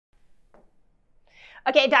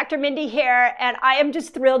Okay, Dr. Mindy here, and I am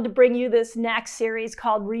just thrilled to bring you this next series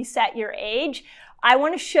called Reset Your Age. I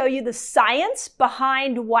want to show you the science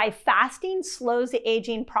behind why fasting slows the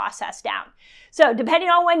aging process down. So depending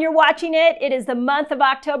on when you're watching it, it is the month of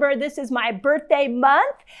October. This is my birthday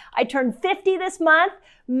month. I turned 50 this month.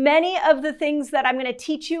 Many of the things that I'm going to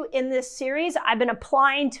teach you in this series, I've been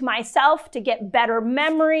applying to myself to get better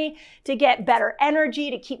memory, to get better energy,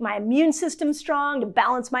 to keep my immune system strong, to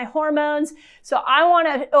balance my hormones. So I want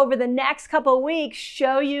to, over the next couple of weeks,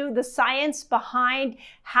 show you the science behind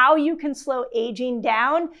how you can slow aging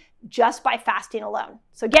down just by fasting alone.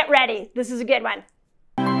 So get ready. This is a good one.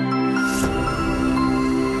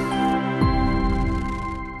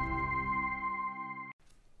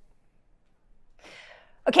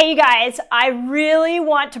 Okay, you guys, I really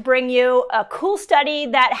want to bring you a cool study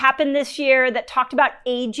that happened this year that talked about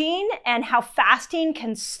aging and how fasting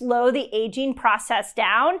can slow the aging process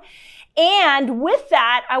down. And with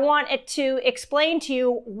that, I wanted to explain to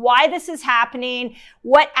you why this is happening,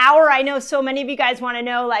 what hour. I know so many of you guys want to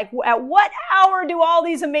know, like, at what hour do all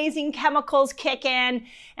these amazing chemicals kick in?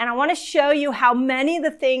 And I want to show you how many of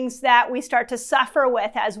the things that we start to suffer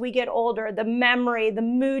with as we get older, the memory, the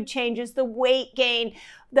mood changes, the weight gain,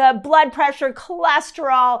 the blood pressure,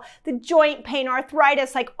 cholesterol, the joint pain,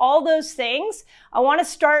 arthritis, like all those things. I want to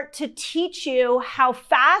start to teach you how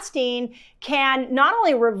fasting can not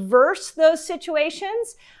only reverse those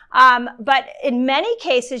situations, but in many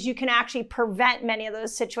cases, you can actually prevent many of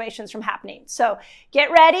those situations from happening. So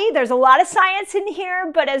get ready. There's a lot of science in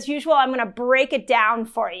here, but as usual, I'm going to break it down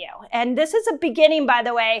for you. And this is a beginning, by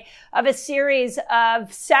the way, of a series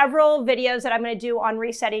of several videos that I'm going to do on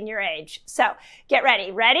resetting your age. So get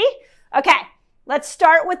ready. Ready? Okay, let's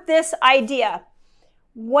start with this idea.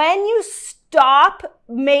 When you stop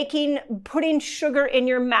putting sugar in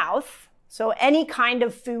your mouth, so any kind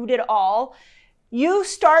of food at all, you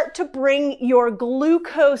start to bring your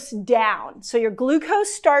glucose down. So your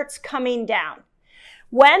glucose starts coming down.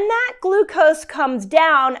 When that glucose comes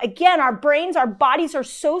down, again, our brains, our bodies are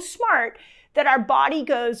so smart that our body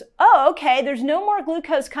goes, oh, okay, there's no more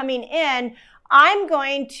glucose coming in. I'm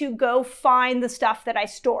going to go find the stuff that I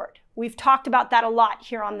stored. We've talked about that a lot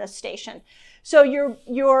here on this station. So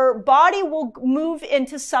your body will move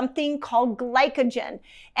into something called glycogen,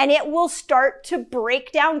 and it will start to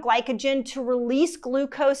break down glycogen to release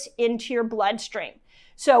glucose into your bloodstream.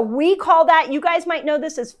 So we call that, you guys might know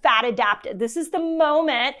this as fat adapted. This is the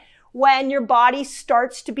moment when your body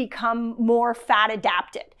starts to become more fat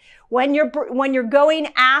adapted. When you're going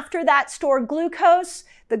after that stored glucose,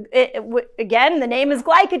 again, the name is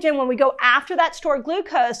glycogen. When we go after that stored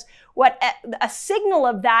glucose, a signal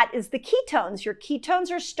of that is the ketones. Your ketones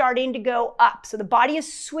are starting to go up. So the body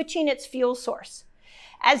is switching its fuel source.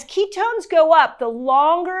 As ketones go up, the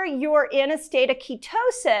longer you're in a state of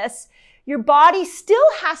ketosis, your body still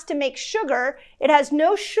has to make sugar. It has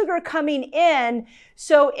no sugar coming in,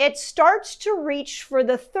 so it starts to reach for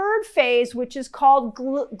the third phase, which is called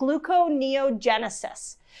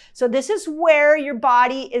gluconeogenesis. So this is where your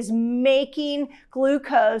body is making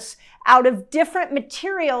glucose out of different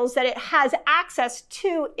materials that it has access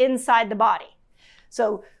to inside the body.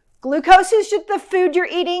 So glucose is just the food you're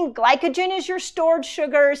eating, glycogen is your stored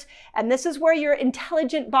sugars, and this is where your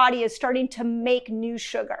intelligent body is starting to make new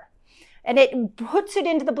sugar. And it puts it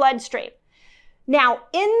into the bloodstream. Now,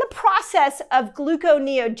 in the process of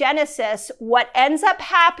gluconeogenesis, what ends up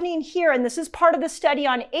happening here, and this is part of the study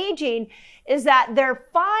on aging, is that they're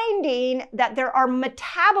finding that there are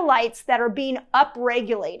metabolites that are being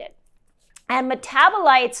upregulated. And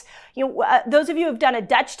metabolites, those of you who have done a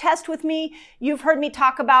Dutch test with me, you've heard me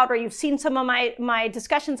talk about, or you've seen some of my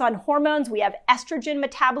discussions on hormones. We have estrogen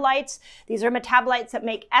metabolites. These are metabolites that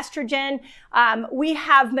make estrogen. We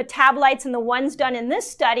have metabolites, and the ones done in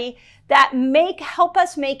this study, that help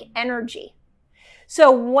us make energy.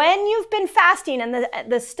 So when you've been fasting, and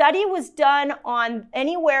the study was done on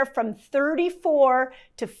anywhere from 34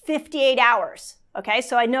 to 58 hours. Okay,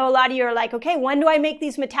 so I know a lot of you are like, okay, when do I make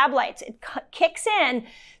these metabolites? It kicks in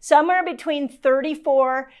somewhere between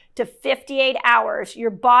 34 to 58 hours. Your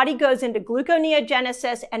body goes into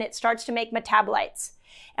gluconeogenesis and it starts to make metabolites.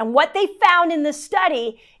 And what they found in this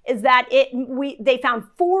study is that they found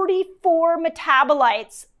 44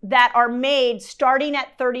 metabolites that are made starting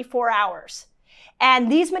at 34 hours.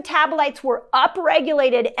 And these metabolites were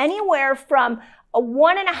upregulated anywhere from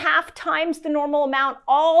 1.5 times the normal amount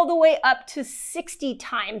all the way up to 60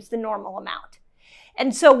 times the normal amount.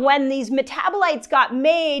 And so when these metabolites got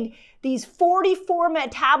made, these 44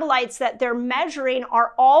 metabolites that they're measuring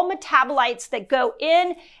are all metabolites that go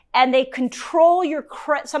in and they control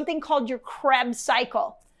something called your Kreb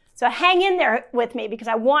cycle. So hang in there with me because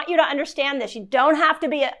I want you to understand this. You don't have to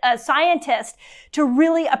be a scientist to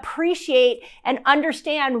really appreciate and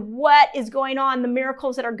understand what is going on, the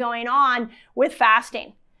miracles that are going on with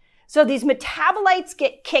fasting. So these metabolites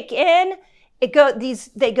kick in. They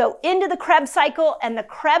go into the Kreb cycle, and the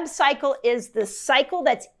Kreb cycle is the cycle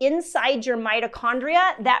that's inside your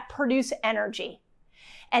mitochondria that produce energy.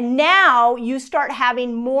 And now you start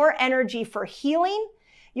having more energy for healing.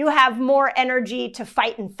 You have more energy to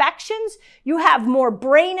fight infections. You have more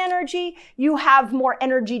brain energy. You have more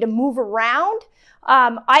energy to move around.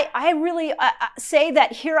 I really say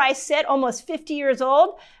that here I sit, almost 50 years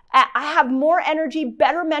old. I have more energy,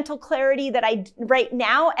 better mental clarity that right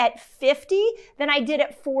now at 50 than I did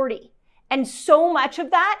at 40. And so much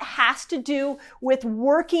of that has to do with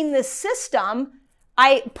working the system.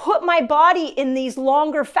 I put my body in these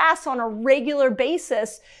longer fasts on a regular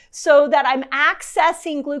basis so that I'm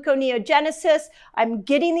accessing gluconeogenesis. I'm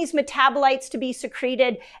getting these metabolites to be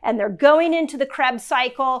secreted, and they're going into the Kreb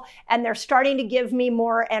cycle, and they're starting to give me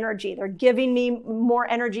more energy. They're giving me more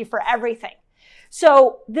energy for everything.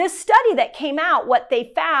 So this study that came out, what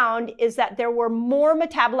they found is that there were more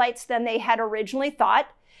metabolites than they had originally thought.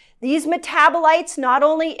 These metabolites not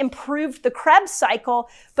only improved the Kreb cycle,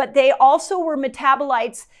 but they also were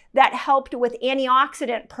metabolites that helped with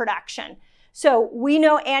antioxidant production. So we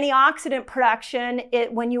know antioxidant production,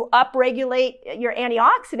 when you upregulate your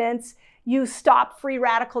antioxidants, you stop free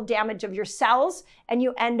radical damage of your cells and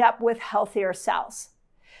you end up with healthier cells.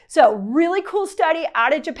 So really cool study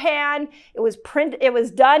out of Japan. It was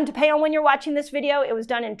done, depending on when you're watching this video, it was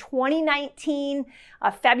done in 2019,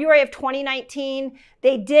 February of 2019.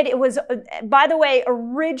 By the way,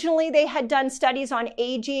 originally they had done studies on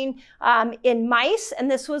aging in mice,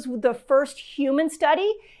 and this was the first human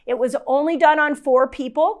study. It was only done on 4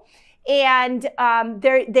 people. And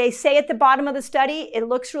they say at the bottom of the study, it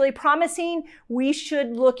looks really promising. We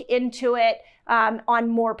should look into it on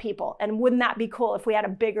more people. And wouldn't that be cool if we had a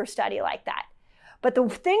bigger study like that? But the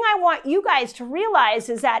thing I want you guys to realize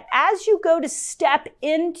is that as you go to step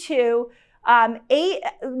into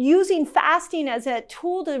using fasting as a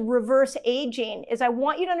tool to reverse aging, is I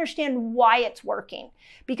want you to understand why it's working.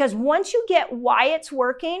 Because once you get why it's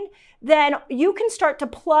working, then you can start to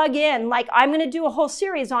plug in, like I'm going to do a whole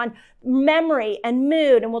series on memory and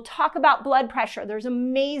mood, and we'll talk about blood pressure. There's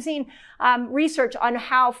amazing research on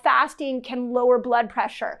how fasting can lower blood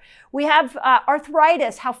pressure. We have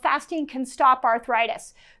arthritis, how fasting can stop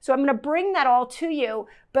arthritis. So I'm going to bring that all to you.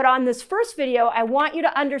 But on this first video, I want you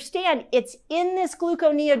to understand it's in this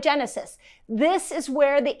gluconeogenesis. This is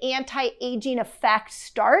where the anti-aging effect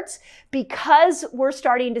starts because we're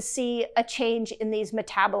starting to see a change in these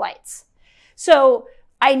metabolites. So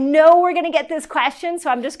I know we're going to get this question, so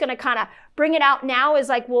I'm just going to kind of bring it out now is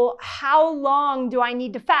like, well, how long do I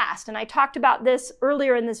need to fast? And I talked about this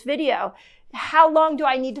earlier in this video. How long do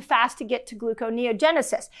I need to fast to get to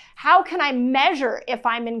gluconeogenesis? How can I measure if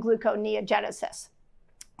I'm in gluconeogenesis?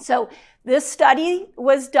 So this study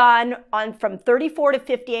was done from 34 to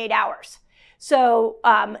 58 hours. So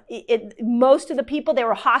most of the people, they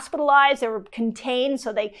were hospitalized, they were contained,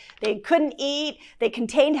 so they couldn't eat. They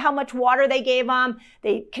contained how much water they gave them.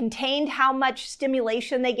 They contained how much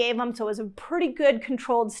stimulation they gave them. So it was a pretty good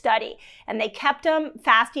controlled study. And they kept them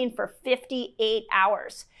fasting for 58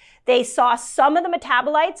 hours. They saw some of the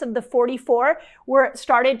metabolites of the 44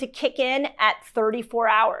 started to kick in at 34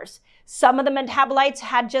 hours. Some of the metabolites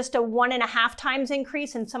had just a 1.5 times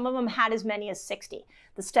increase, and some of them had as many as 60.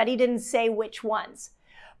 The study didn't say which ones.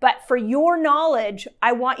 But for your knowledge,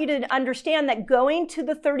 I want you to understand that going to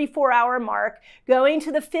the 34-hour mark, going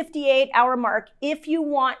to the 58-hour mark, if you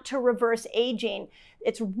want to reverse aging,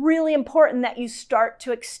 it's really important that you start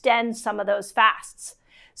to extend some of those fasts.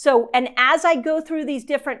 So, and as I go through these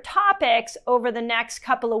different topics over the next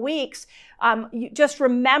couple of weeks, you just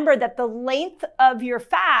remember that the length of your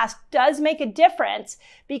fast does make a difference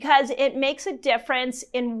because it makes a difference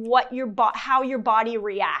in how your body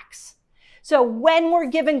reacts. So when we're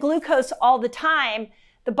given glucose all the time,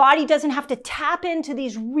 the body doesn't have to tap into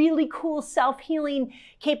these really cool self-healing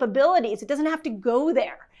capabilities. It doesn't have to go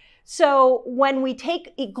there. So when we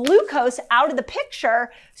take glucose out of the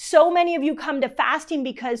picture, so many of you come to fasting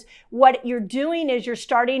because what you're doing is you're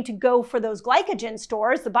starting to go for those glycogen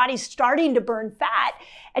stores. The body's starting to burn fat.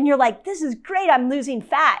 And you're like, this is great, I'm losing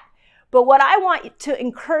fat. But what I want to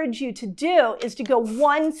encourage you to do is to go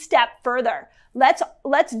one step further.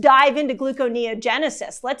 Let's dive into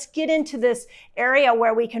gluconeogenesis. Let's get into this area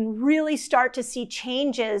where we can really start to see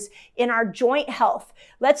changes in our joint health.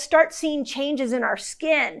 Let's start seeing changes in our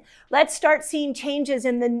skin. Let's start seeing changes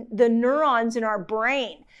in the neurons in our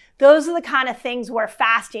brain. Those are the kind of things where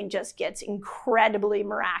fasting just gets incredibly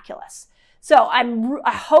miraculous. So I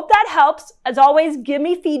hope that helps. As always, give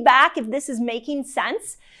me feedback if this is making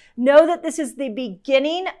sense. Know that this is the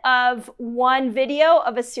beginning of one video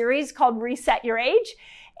of a series called Reset Your Age.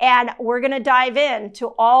 And we're going to dive into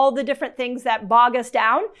all the different things that bog us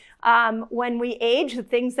down when we age, the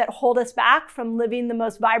things that hold us back from living the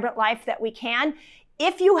most vibrant life that we can.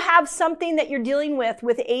 If you have something that you're dealing with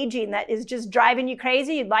aging that is just driving you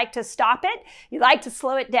crazy, you'd like to stop it, you'd like to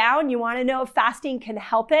slow it down, you want to know if fasting can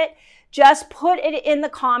help it, just put it in the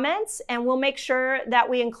comments and we'll make sure that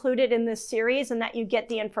we include it in this series and that you get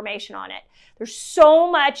the information on it. There's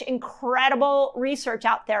so much incredible research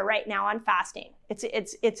out there right now on fasting.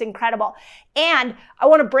 It's incredible. And I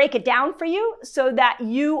want to break it down for you so that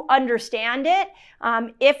you understand it.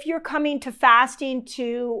 If you're coming to fasting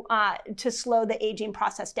to slow the aging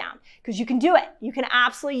process down, because you can do it. You can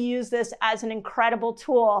absolutely use this as an incredible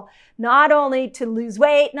tool, not only to lose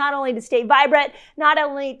weight, not only to stay vibrant, not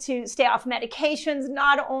only to stay off medications,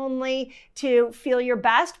 not only to feel your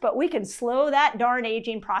best, but we can slow that darn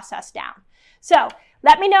aging process down. So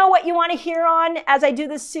let me know what you want to hear on as I do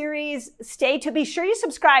this series. Be sure you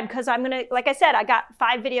subscribe because I'm going to, like I said, I got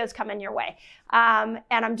 5 videos coming your way. And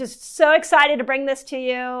I'm just so excited to bring this to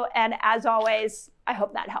you. And as always, I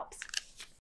hope that helps.